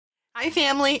Hi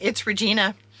family, it's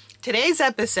Regina. Today's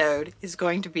episode is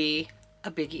going to be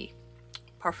a biggie.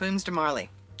 Parfums de Marly.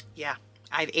 Yeah,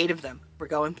 I have 8 of them we're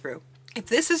going through. If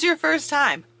this is your first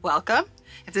time, welcome.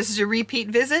 If this is your repeat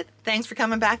visit, thanks for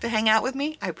coming back to hang out with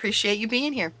me. I appreciate you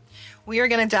being here. We are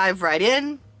going to dive right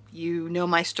in. You know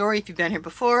my story if you've been here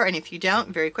before, and if you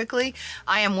don't, very quickly,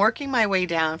 I am working my way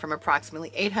down from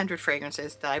approximately 800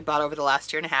 fragrances that I bought over the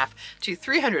last year and a half to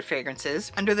 300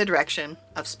 fragrances under the direction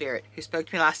of Spirit, who spoke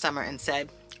to me last summer and said,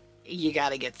 you got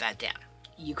to get that down.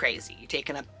 You crazy. You're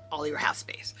taking up all your house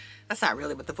space. That's not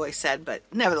really what the voice said, but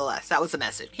nevertheless, that was the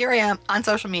message. Here I am on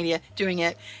social media doing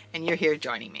it, and you're here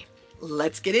joining me.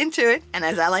 Let's get into it. And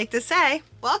as I like to say,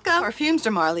 welcome. Parfums de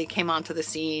Marly came onto the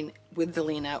scene with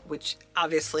Delina, which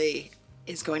obviously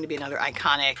is going to be another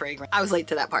iconic fragrance. I was late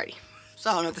to that party, so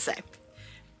I don't know what to say.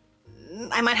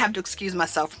 I might have to excuse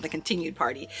myself from the continued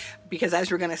party because,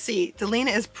 as we're going to see,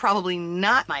 Delina is probably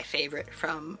not my favorite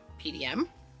from PDM.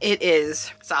 It is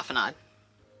Safanad.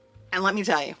 And let me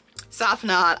tell you,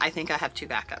 Safanad, I think I have 2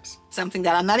 backups. Something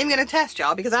that I'm not even going to test,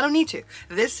 y'all, because I don't need to.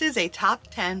 This is a top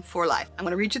 10 for life. I'm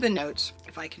going to read you the notes,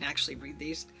 if I can actually read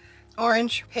these.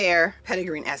 Orange, pear,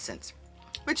 petitgrain essence.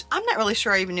 Which I'm not really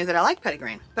sure I even knew that I liked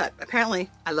petitgrain, but apparently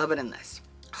I love it in this.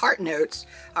 Heart notes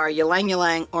are ylang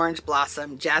ylang, orange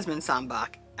blossom, jasmine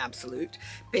sambac, absolute.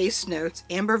 Base notes,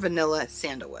 amber, vanilla,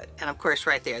 sandalwood. And of course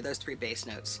right there, those 3 base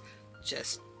notes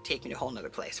just take me to a whole nother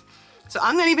place. So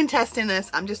I'm not even testing this.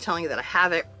 I'm just telling you that I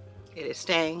have it. It is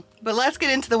staying. But let's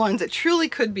get into the ones that truly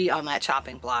could be on that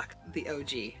chopping block, the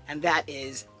OG, and that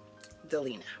is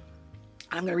Delina.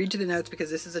 I'm going to read you the notes because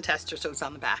this is a tester, so it's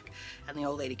on the back, and the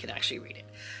old lady can actually read it.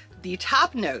 The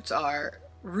top notes are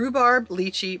rhubarb,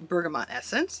 lychee, bergamot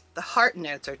essence. The heart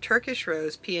notes are Turkish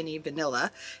rose, peony,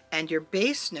 vanilla, and your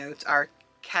base notes are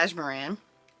cashmeran,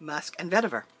 musk, and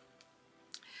vetiver.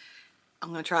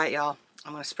 I'm going to try it, y'all.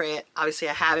 I'm going to spray it. Obviously,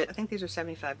 I have it. I think these are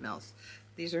 75 mils.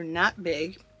 These are not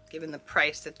big, given the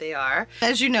price that they are.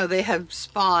 As you know, they have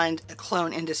spawned a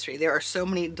clone industry. There are so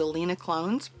many Delina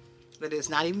clones that it is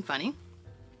not even funny.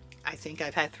 I think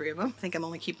I've had 3 of them. I think I'm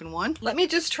only keeping 1. Let me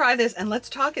just try this and let's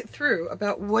talk it through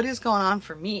about what is going on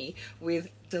for me with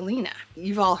Delina.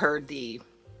 You've all heard the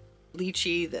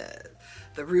lychee,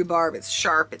 the rhubarb. It's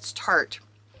sharp, it's tart.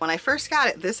 When I first got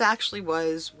it, this actually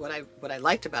was what I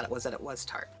liked about it was that it was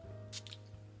tart.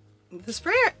 The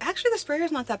sprayer, actually the sprayer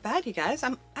is not that bad, you guys.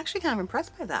 I'm actually kind of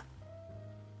impressed by that.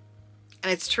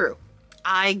 And it's true.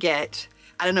 I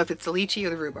don't know if it's the lychee or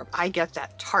the rhubarb, I get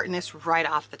that tartness right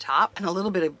off the top and a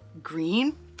little bit of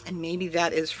green, and maybe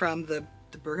that is from the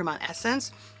bergamot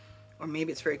essence, or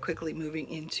maybe it's very quickly moving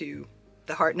into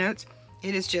the heart notes.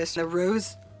 It is just, the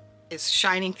rose is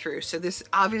shining through. So this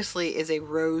obviously is a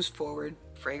rose forward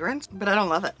fragrance, but I don't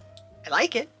love it. I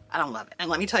like it. I don't love it. And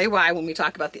let me tell you why when we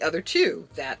talk about the other 2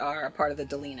 that are a part of the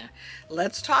Delina.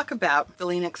 Let's talk about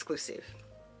Delina Exclusif.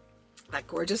 That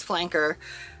gorgeous flanker,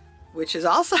 which is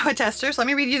also a tester. So let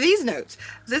me read you these notes.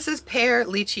 This is pear,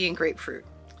 lychee, and grapefruit.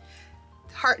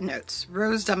 Heart notes,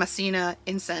 rose, damascena,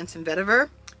 incense, and vetiver.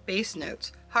 Base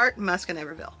notes, heart, musk, and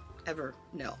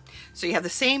evernoel. So you have the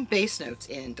same base notes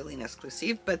in Delina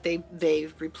Exclusif, but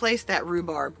they've replaced that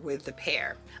rhubarb with the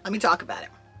pear. Let me talk about it.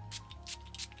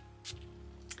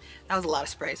 That was a lot of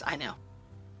sprays, I know.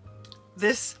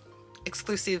 This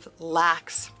Exclusif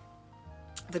lacks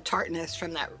the tartness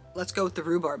from that. Let's go with the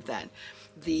rhubarb then.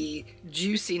 The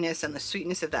juiciness and the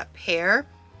sweetness of that pear,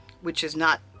 which is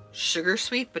not sugar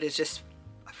sweet, but is just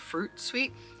a fruit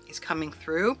sweet, is coming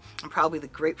through. And probably the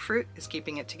grapefruit is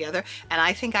keeping it together. And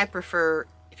I think I prefer,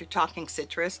 if you're talking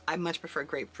citrus, I much prefer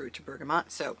grapefruit to bergamot.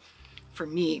 So for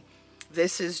me,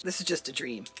 this is just a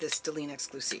dream, this Delina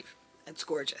Exclusif. It's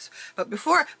gorgeous. But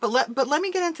let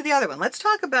me get into the other one. Let's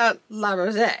talk about La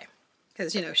Rosee,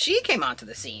 because you know she came onto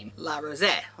the scene. La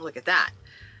Rosee, look at that.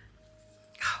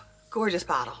 Oh, gorgeous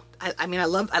bottle. I mean, I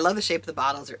love the shape of the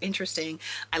bottles. They're interesting.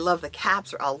 I love the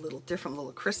caps. They're all a little different,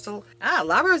 little crystal.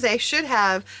 La Rosee should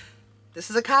have, this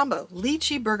is a combo,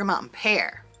 lychee, bergamot, and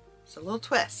pear. So a little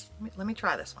twist. Let me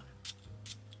try this one.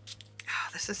 Oh,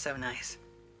 this is so nice.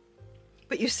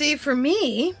 But you see, for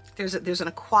me, there's an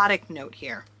aquatic note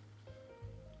here.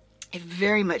 It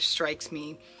very much strikes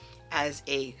me as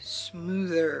a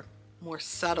smoother, more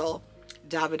subtle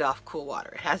Davidoff Cool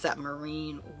Water. It has that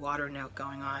marine water note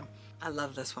going on. I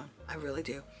love this one. I really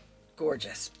do.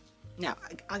 Gorgeous. Now,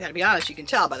 I gotta be honest, you can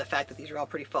tell by the fact that these are all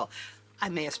pretty full. I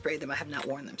may have sprayed them. I have not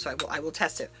worn them, so I will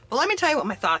test it. But let me tell you what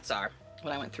my thoughts are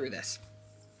when I went through this.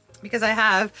 Because I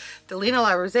have Delina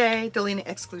La Rosee, Delina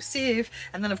Exclusif,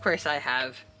 and then of course I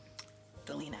have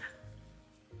Delina.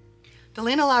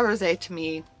 Delina La Rosee to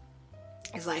me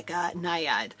is like a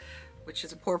Naiad which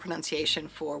is a poor pronunciation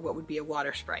for what would be a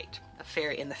water sprite, a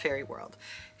fairy in the fairy world.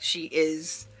 She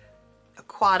is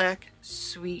aquatic,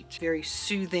 sweet, very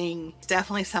soothing,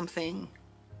 definitely something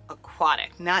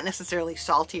aquatic, not necessarily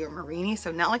salty or marine,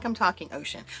 so not like I'm talking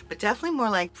ocean, but definitely more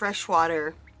like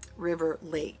freshwater, river,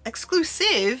 lake.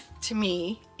 Exclusive to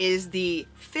me is the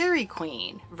fairy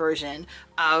queen version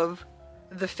of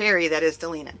the fairy that is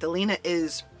Delina. Delina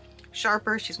is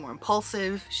sharper, she's more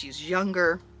impulsive, she's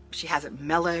younger, she hasn't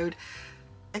mellowed.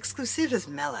 Exclusive is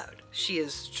mellowed. She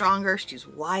is stronger, she's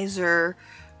wiser,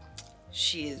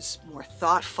 she is more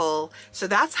thoughtful. So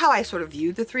that's how I sort of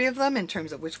viewed the three of them in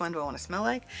terms of which one do I want to smell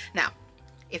like. Now,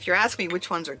 if you're asking me which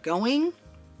ones are going,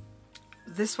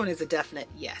 this one is a definite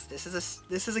yes.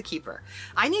 This is a keeper.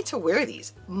 I need to wear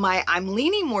these. I'm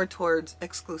leaning more towards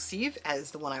Exclusive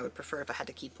as the one I would prefer if I had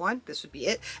to keep one. This would be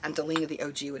it. And Delina the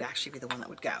OG would actually be the one that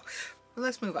would go. But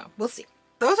let's move on. We'll see.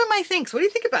 Those are my things. What do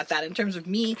you think about that in terms of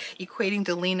me equating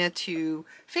Delina to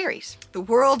fairies? The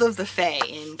world of the Fae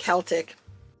in Celtic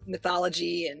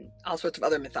mythology and all sorts of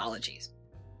other mythologies.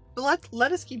 But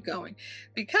let us keep going,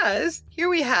 because here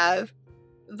we have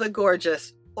the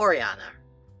gorgeous Oriana.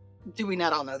 Do we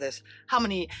not all know this? How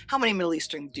many Middle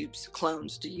Eastern dupes,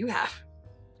 clones do you have?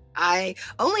 I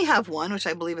only have one, which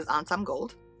I believe is Ansam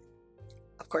Gold.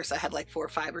 Of course, I had like 4 or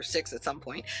 5 or 6 at some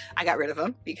point. I got rid of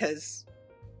them because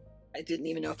I didn't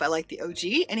even know if I liked the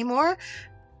OG anymore,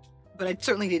 but I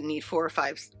certainly didn't need 4 or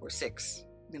 5 or 6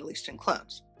 Middle Eastern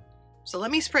clones. So let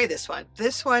me spray this one.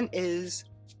 This one is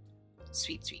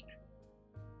sweet, sweet.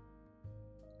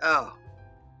 Oh,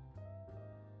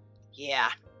 yeah.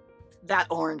 That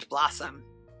orange blossom.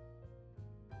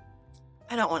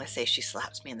 I don't want to say she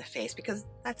slaps me in the face because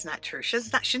that's not true.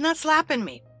 She's not slapping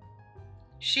me.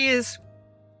 She is,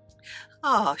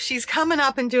 oh, she's coming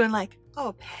up and doing like,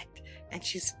 oh, pet. And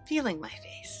she's feeling my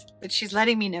face, but she's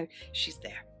letting me know she's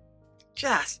there.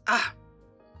 Just,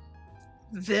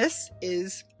 this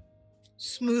is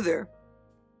smoother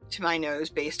to my nose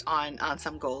based on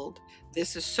some gold.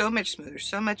 This is so much smoother,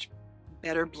 so much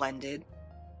better blended.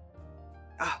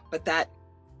 Oh, but that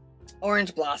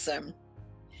orange blossom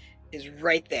is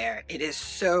right there. It is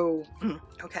so,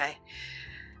 okay.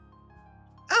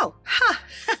 Oh, ha!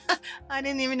 I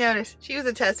didn't even notice. She was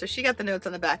a tester. She got the notes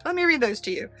on the back. Let me read those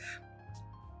to you.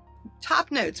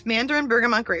 Top notes, mandarin,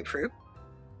 bergamot, grapefruit.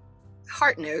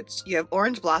 Heart notes, you have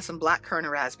orange blossom, black currant,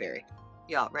 and raspberry.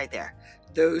 Y'all, right there.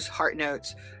 Those heart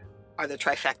notes are the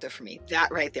trifecta for me.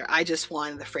 That right there. I just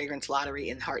won the fragrance lottery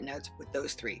in heart notes with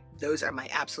those 3. Those are my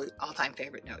absolute all-time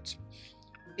favorite notes.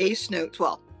 Base notes,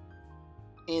 well,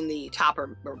 in the top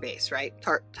or base, right?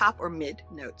 Top or mid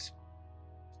notes.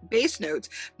 Base notes,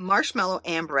 marshmallow,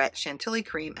 amberette, chantilly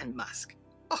cream, and musk.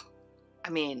 Oh, I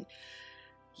mean,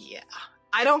 yeah.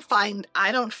 I don't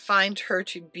find her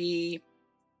to be,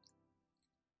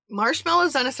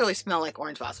 marshmallows don't necessarily smell like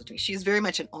orange blossom to me. She's very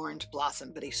much an orange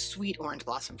blossom, but a sweet orange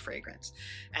blossom fragrance.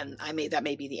 And that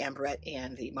may be the amberette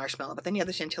and the marshmallow, but then you have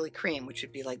the chantilly cream, which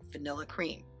would be like vanilla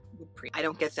cream. I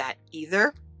don't get that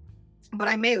either, but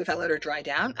I may if I let her dry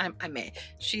down. I may.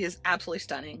 She is absolutely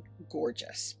stunning,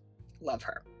 gorgeous. Love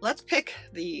her. Let's pick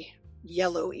the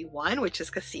yellowy one, which is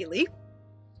Cassili.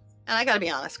 And I gotta be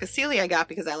honest, Cassili I got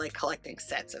because I like collecting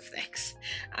sets of things.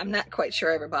 I'm not quite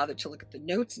sure I ever bothered to look at the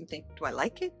notes and think, do I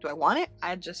like it? Do I want it?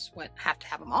 I just have to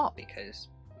have them all because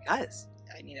I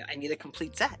need a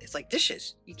complete set. It's like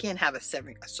dishes. You can't have a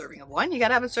serving of 1. You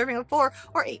gotta have a serving of 4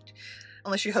 or 8.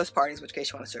 Unless you host parties, in which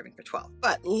case you want a serving for 12.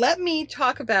 But let me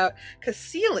talk about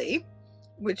Cassili,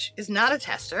 which is not a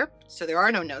tester. So there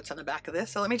are no notes on the back of this.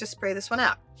 So let me just spray this one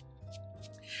out.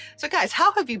 So guys,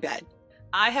 how have you been?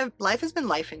 Life has been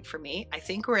lifing for me. I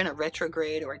think we're in a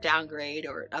retrograde or a downgrade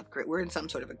or an upgrade. We're in some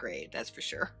sort of a grade, that's for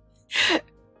sure.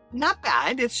 Not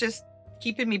bad. It's just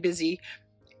keeping me busy.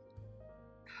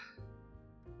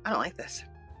 I don't like this.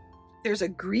 There's a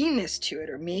greenness to it,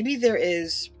 or maybe there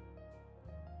is.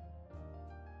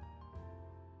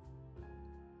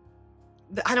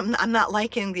 I'm not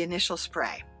liking the initial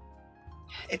spray.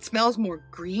 It smells more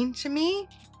green to me.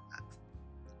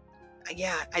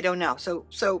 Yeah, I don't know.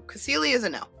 So Cassili is a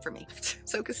no for me.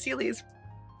 So Cassili is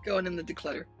going in the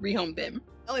declutter. Rehome bin.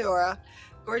 Meliora,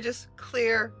 gorgeous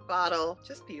clear bottle.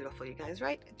 Just beautiful, you guys,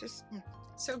 right? Just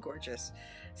so gorgeous.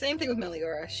 Same thing with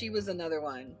Meliora. She was another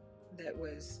one that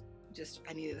was just,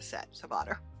 I needed a set, so bought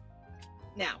her.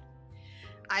 Now,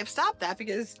 I've stopped that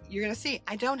because you're going to see,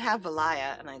 I don't have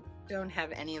Valaya and I don't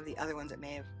have any of the other ones that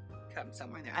may have come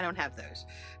somewhere in there. I don't have those.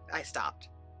 I stopped.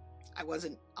 I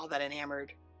wasn't all that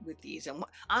enamored with these, and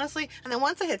honestly, and then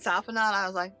once I hit Safanad, I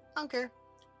was like, I don't care.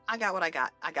 I got what I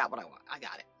got. I got what I want. I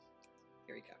got it.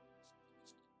 Here we go.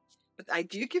 But I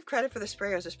do give credit for the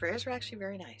sprayers. The sprayers are actually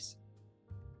very nice.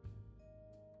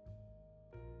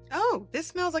 Oh, this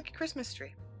smells like a Christmas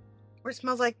tree. Or it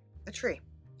smells like a tree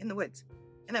in the woods.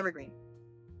 An evergreen.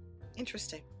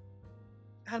 Interesting.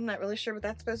 I'm not really sure what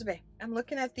that's supposed to be. I'm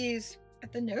looking at these,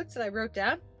 at the notes that I wrote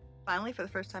down. Finally, for the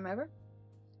first time ever.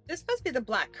 This must be the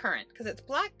black currant, because it's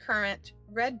black currant,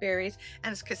 red berries,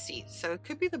 and it's cassis. So it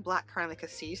could be the black currant and the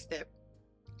cassis that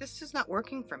this is not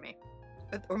working for me.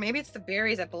 But, or maybe it's the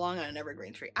berries that belong on an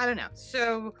evergreen tree. I don't know.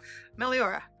 So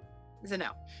Meliora is a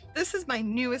no. This is my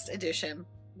newest addition,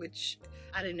 which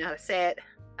I didn't know how to say it.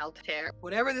 Althair,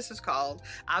 whatever this is called.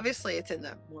 Obviously, it's in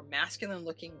the more masculine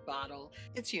looking bottle.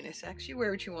 It's unisex. You wear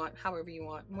what you want, however you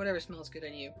want, whatever smells good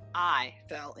on you. I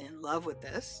fell in love with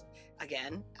this.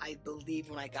 Again, I believe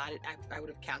when I got it, I would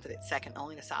have counted it second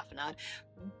only to Safanad.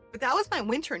 But that was my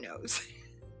winter nose.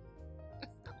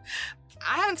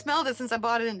 I haven't smelled it since I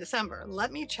bought it in December.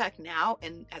 Let me check now,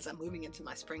 and as I'm moving into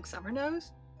my spring summer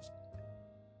nose.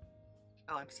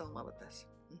 Oh, I'm still in love with this.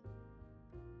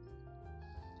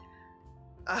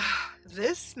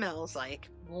 This smells like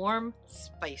warm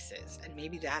spices, and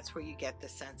maybe that's where you get the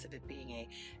sense of it being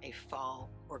a fall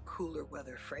or cooler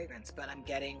weather fragrance. But I'm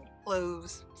getting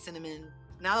cloves, cinnamon,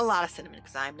 not a lot of cinnamon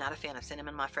because I'm not a fan of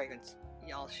cinnamon in my fragrance.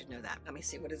 Y'all should know that. Let me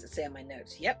see, what does it say on my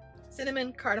notes? Yep,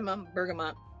 cinnamon, cardamom,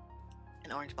 bergamot,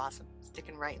 and orange blossom,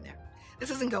 sticking right in there. This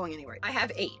isn't going anywhere. I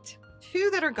have 8. 2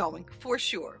 that are going for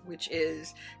sure, which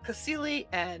is Cassili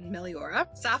and Meliora.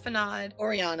 Safanad,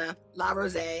 Oriana, La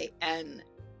Rosee, and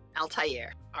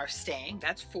Althair are staying.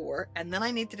 That's 4. And then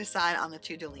I need to decide on the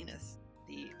 2 Delinas,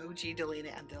 the OG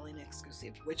Delina and Delina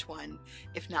Exclusif. Which one,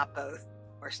 if not both,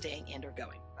 are staying and are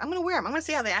going. I'm going to wear them. I'm going to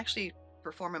see how they actually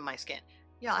perform in my skin.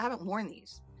 Yeah, I haven't worn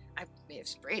these. I may have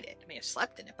sprayed it. I may have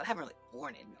slept in it, but I haven't really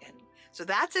worn it. And so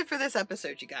that's it for this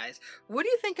episode, you guys. What do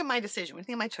you think of my decision? What do you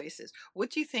think of my choices? What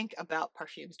do you think about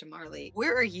Parfums de Marly?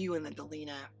 Where are you in the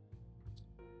Delina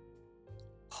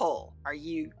poll? Are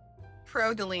you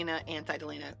pro-Delina,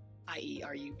 anti-Delina, i.e.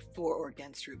 are you for or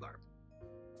against rhubarb?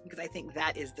 Because I think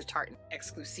that is the Tarte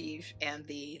Exclusive, and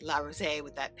the La Rosee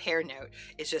with that pear note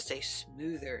is just a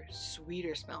smoother,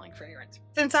 sweeter smelling fragrance.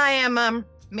 Since I am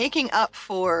making up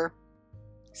for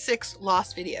 6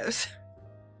 lost videos,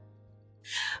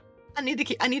 I need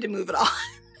to move it on.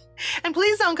 And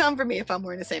please don't come for me if I'm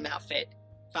wearing the same outfit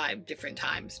 5 different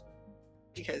times,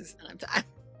 because I don't have time.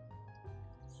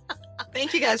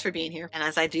 Thank you guys for being here. And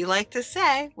as I do like to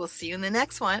say, we'll see you in the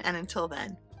next one. And until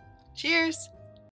then, cheers.